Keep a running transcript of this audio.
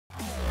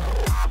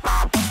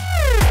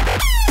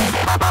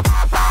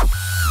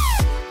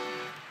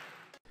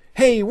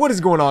Hey, what is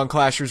going on,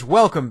 Clashers?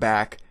 Welcome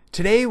back.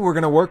 Today we're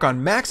going to work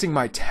on maxing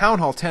my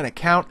Townhall 10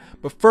 account,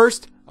 but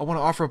first I want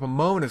to offer up a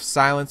moment of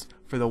silence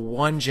for the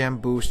 1 gem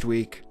boost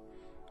week.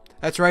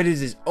 That's right,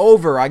 it is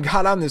over. I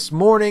got on this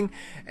morning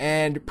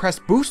and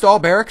pressed boost all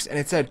barracks and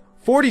it said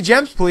 40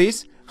 gems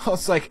please. I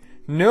was like,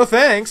 no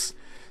thanks.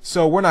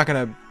 So we're not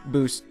going to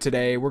boost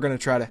today. We're going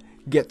to try to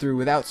get through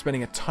without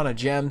spending a ton of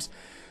gems.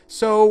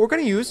 So we're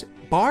going to use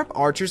Barb,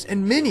 Archers,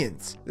 and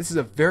Minions. This is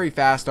a very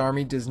fast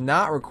army, does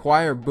not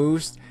require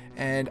boost,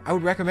 and I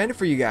would recommend it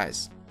for you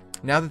guys.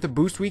 Now that the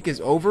boost week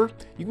is over,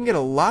 you can get a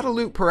lot of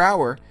loot per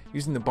hour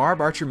using the Barb,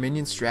 Archer,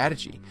 Minion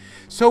strategy.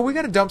 So we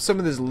got to dump some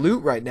of this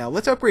loot right now.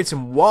 Let's upgrade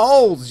some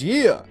walls,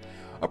 yeah!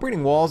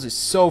 Upgrading walls is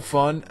so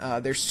fun.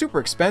 They're super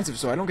expensive,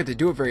 so I don't get to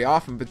do it very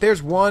often, but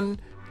there's 1,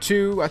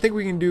 2, I think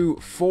we can do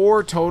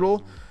 4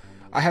 total.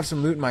 I have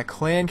some loot in my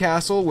clan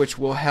castle, which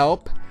will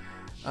help.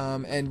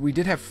 And we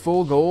did have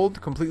full gold,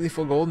 completely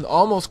full gold, and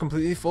almost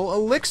completely full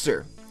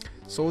elixir.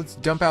 So let's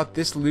dump out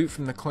this loot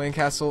from the clan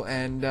castle,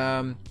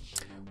 and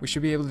we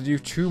should be able to do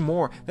 2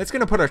 more. That's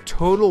going to put our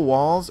total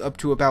walls up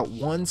to about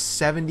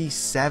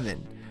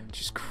 177,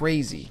 which is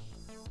crazy.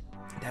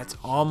 That's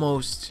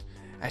almost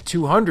at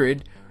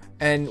 200,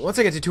 and once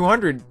I get to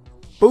 200,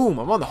 boom,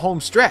 I'm on the home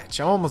stretch.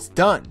 I'm almost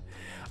done.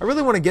 I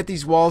really want to get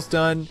these walls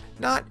done,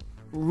 not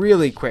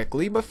really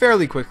quickly, but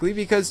fairly quickly,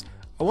 because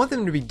I want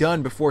them to be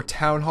done before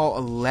Townhall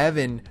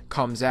 11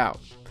 comes out.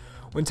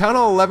 When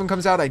Townhall 11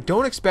 comes out, I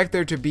don't expect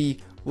there to be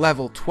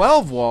level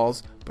 12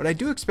 walls, but I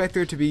do expect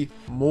there to be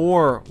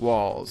more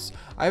walls.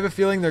 I have a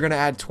feeling they're going to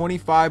add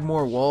 25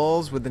 more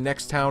walls with the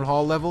next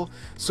Townhall level,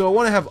 so I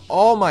want to have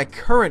all my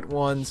current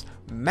ones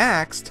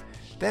maxed,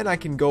 then I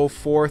can go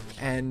forth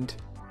and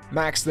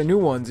max the new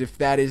ones if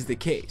that is the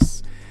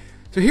case.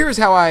 So here's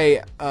how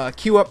I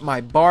queue up my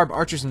Barb,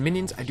 Archers, and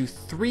Minions. I do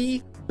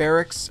 3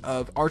 barracks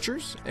of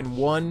archers and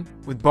 1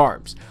 with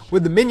barbs.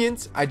 With the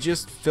minions, I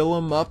just fill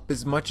them up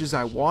as much as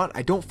I want.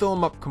 I don't fill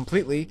them up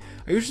completely.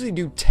 I usually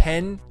do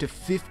 10 to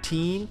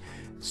 15,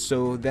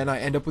 so then I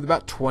end up with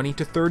about 20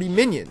 to 30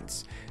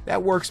 minions.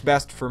 That works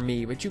best for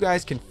me, but you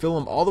guys can fill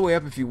them all the way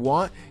up if you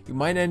want. You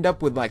might end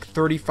up with like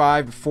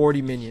 35 to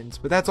 40 minions,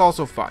 but that's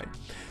also fine.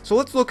 So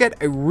let's look at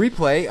a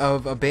replay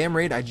of a BAM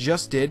raid I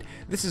just did.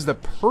 This is the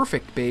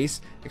perfect base,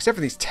 except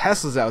for these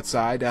Teslas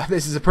outside.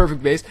 This is a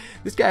perfect base.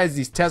 This guy has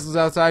these Teslas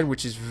outside,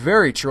 which is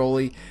very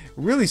trolly.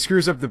 Really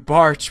screws up the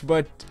barch,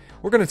 but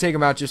we're going to take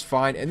them out just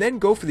fine, and then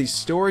go for these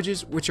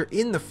storages, which are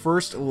in the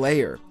first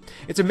layer.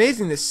 It's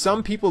amazing that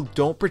some people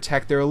don't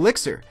protect their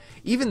elixir.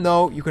 Even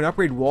though you can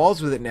upgrade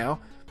walls with it now,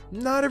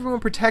 not everyone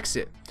protects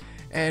it.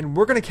 And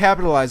we're going to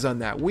capitalize on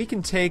that. We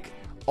can take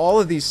all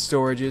of these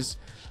storages.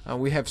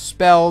 We have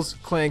spells,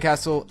 clan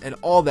castle, and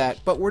all that,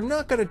 but we're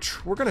going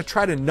to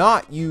try to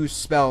not use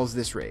spells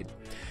this raid.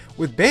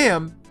 With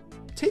BAM,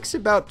 it takes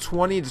about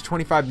 20 to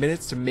 25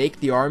 minutes to make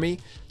the army.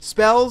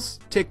 Spells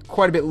take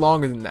quite a bit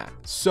longer than that.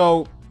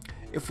 So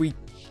if we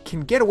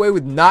can get away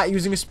with not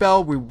using a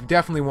spell, we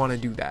definitely want to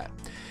do that.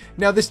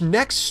 Now this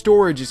next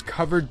storage is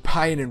covered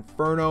by an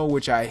Inferno,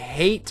 which I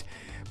hate.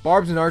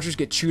 Barbs and Archers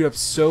get chewed up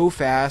so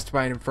fast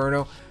by an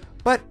Inferno,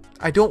 but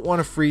I don't want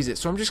to freeze it,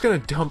 so I'm just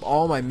going to dump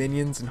all my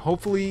minions and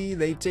hopefully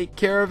they take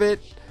care of it.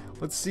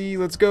 Let's see,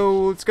 let's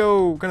go.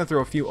 I'm going to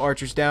throw a few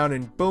archers down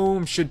and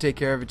boom, should take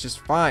care of it just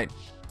fine.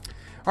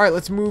 Alright,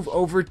 let's move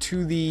over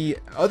to the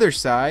other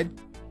side,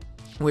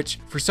 which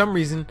for some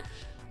reason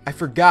I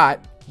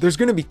forgot. There's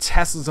going to be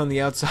Teslas on the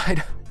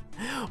outside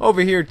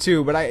over here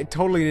too, but I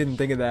totally didn't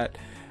think of that.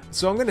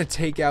 So I'm going to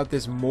take out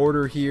this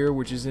mortar here,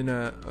 which is in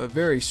a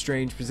very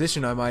strange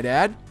position, I might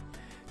add.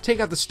 Take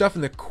out the stuff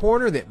in the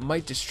corner that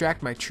might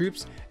distract my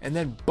troops, and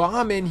then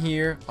bomb in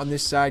here on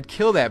this side,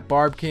 kill that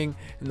Barb King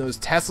and those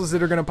Teslas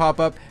that are going to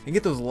pop up, and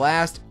get those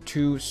last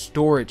 2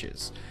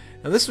 storages.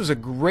 Now this was a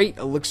great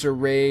elixir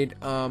raid.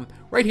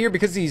 Right here,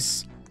 because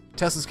these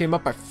Teslas came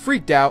up, I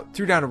freaked out,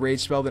 threw down a rage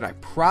spell that I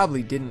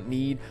probably didn't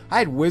need. I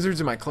had wizards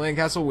in my clan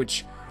castle,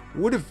 which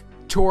would have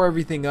tore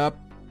everything up.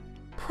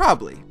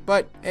 Probably,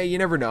 but hey, you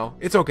never know.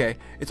 It's okay.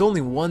 It's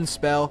only 1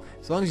 spell.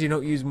 As long as you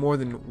don't use more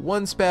than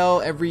 1 spell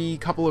every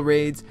couple of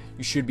raids,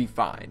 you should be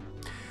fine.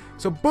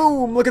 So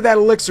boom, look at that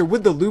elixir.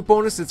 With the loot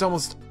bonus, it's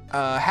almost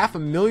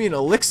 500,000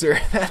 elixir.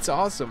 That's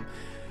awesome.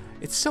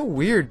 It's so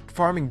weird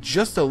farming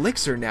just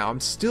elixir now. I'm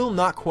still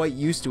not quite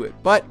used to it,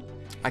 but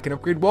I can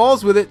upgrade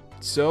walls with it,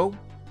 so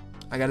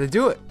I gotta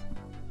do it.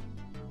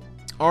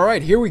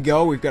 Alright, here we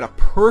go. We've got a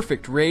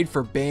perfect raid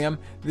for BAM.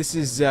 This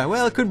is,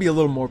 well, it could be a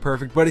little more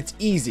perfect, but it's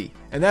easy.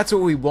 And that's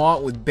what we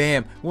want with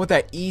BAM. We want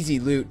that easy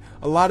loot.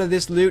 A lot of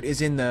this loot is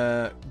in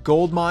the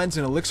gold mines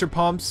and elixir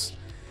pumps.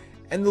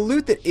 And the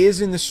loot that is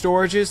in the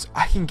storages,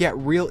 I can get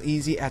real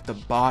easy at the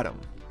bottom.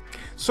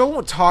 So I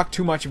won't talk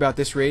too much about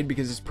this raid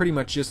because it's pretty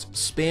much just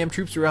spam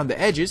troops around the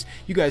edges.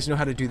 You guys know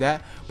how to do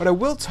that. But I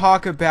will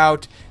talk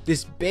about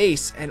this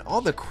base and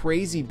all the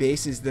crazy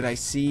bases that I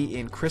see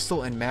in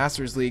Crystal and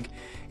Masters League.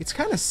 It's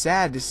kind of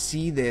sad to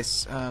see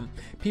this.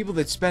 People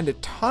that spend a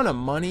ton of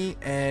money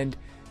and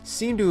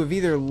seem to have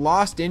either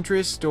lost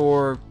interest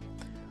or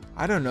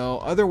I don't know,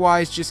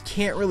 otherwise just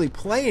can't really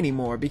play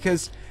anymore.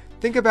 Because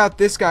think about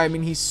this guy, I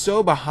mean, he's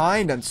so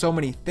behind on so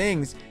many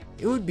things,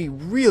 it would be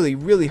really,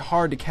 really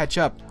hard to catch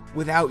up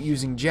without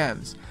using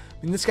gems.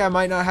 I mean, this guy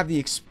might not have the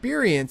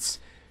experience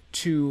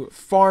to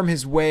farm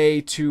his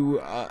way to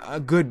a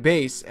good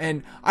base,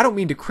 and I don't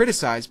mean to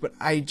criticize, but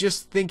I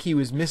just think he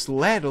was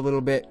misled a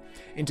little bit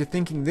into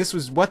thinking this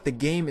was what the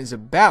game is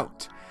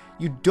about.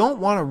 You don't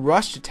want to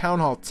rush to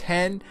Townhall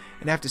 10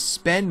 and have to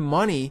spend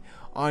money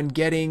on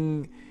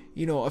getting,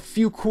 you know, a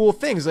few cool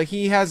things. Like,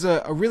 he has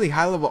a really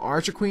high level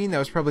Archer Queen that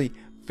was probably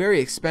very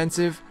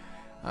expensive.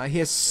 He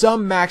has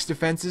some max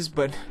defenses,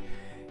 but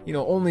you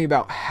know, only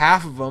about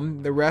half of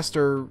them. The rest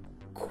are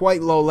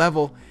quite low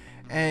level,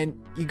 and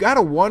you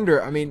gotta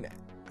wonder, I mean,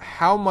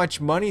 how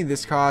much money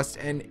this costs,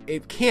 and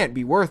it can't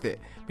be worth it.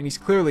 I mean, he's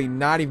clearly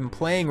not even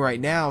playing right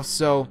now,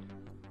 so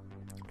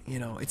you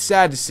know, it's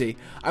sad to see.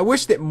 I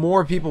wish that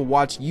more people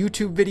watched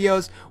YouTube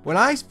videos. When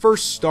I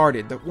first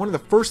started, one of the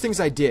first things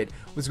I did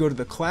was go to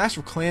the Clash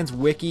of Clans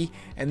wiki,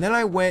 and then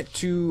I went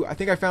to, I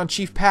think I found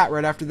Chief Pat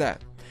right after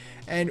that.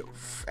 And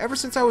ever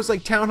since I was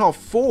like Townhall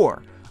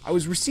 4, I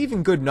was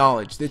receiving good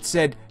knowledge that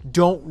said,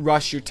 don't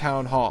rush your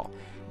Town Hall.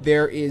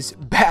 There is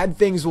bad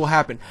things will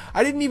happen.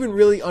 I didn't even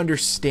really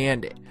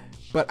understand it,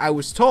 but I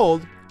was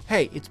told,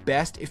 hey, it's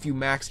best if you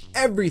max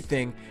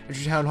everything at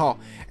your Town Hall.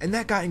 And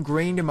that got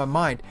ingrained in my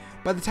mind.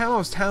 By the time I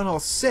was Town Hall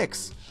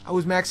 6, I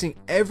was maxing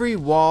every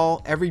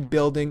wall, every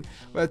building.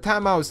 By the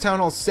time I was Town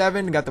Hall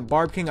 7 and got the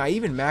Barb King, I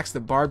even maxed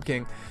the Barb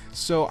King.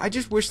 So I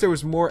just wish there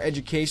was more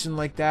education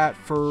like that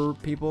for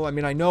people. I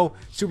mean, I know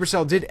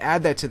Supercell did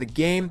add that to the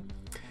game.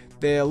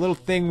 The little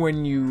thing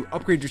when you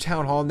upgrade your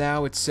Town Hall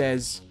now, it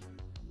says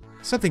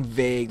something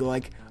vague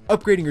like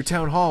upgrading your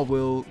Town Hall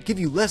will give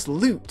you less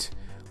loot.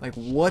 Like,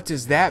 what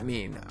does that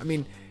mean? I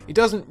mean, it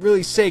doesn't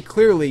really say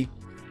clearly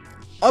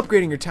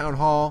upgrading your Town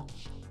Hall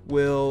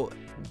will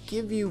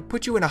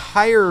put you in a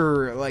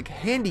higher, like,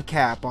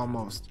 handicap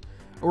almost.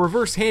 A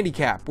reverse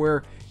handicap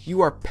where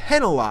you are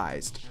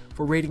penalized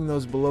for rating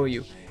those below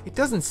you. It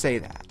doesn't say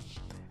that.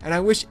 And I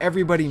wish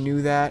everybody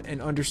knew that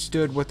and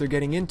understood what they're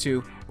getting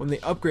into when they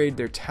upgrade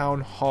their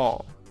Town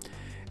Hall.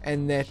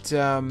 And that,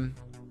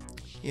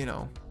 you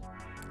know,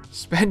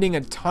 spending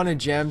a ton of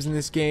gems in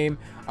this game,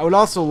 I would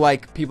also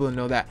like people to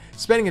know that.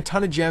 Spending a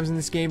ton of gems in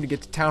this game to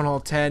get to Town Hall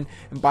 10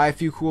 and buy a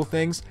few cool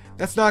things,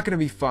 that's not going to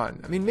be fun.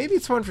 I mean, maybe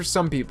it's fun for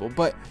some people,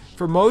 but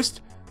for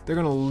most, they're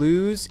going to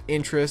lose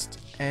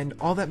interest and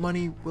all that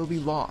money will be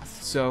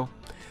lost. So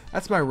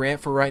that's my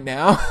rant for right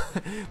now.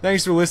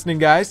 Thanks for listening,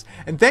 guys.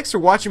 And thanks for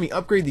watching me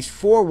upgrade these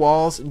 4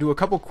 walls and do a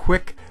couple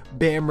quick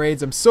BAM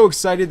raids. I'm so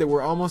excited that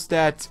we're almost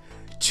at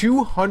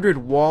 200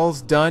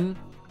 walls done.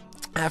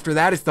 After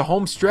that, it's the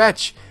home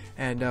stretch,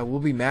 and we'll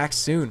be maxed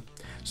soon.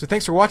 So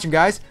thanks for watching,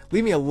 guys.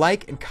 Leave me a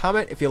like and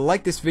comment if you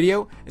like this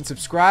video, and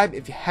subscribe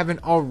if you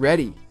haven't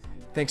already.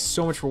 Thanks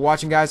so much for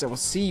watching, guys. I will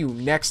see you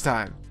next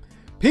time.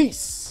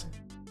 Peace!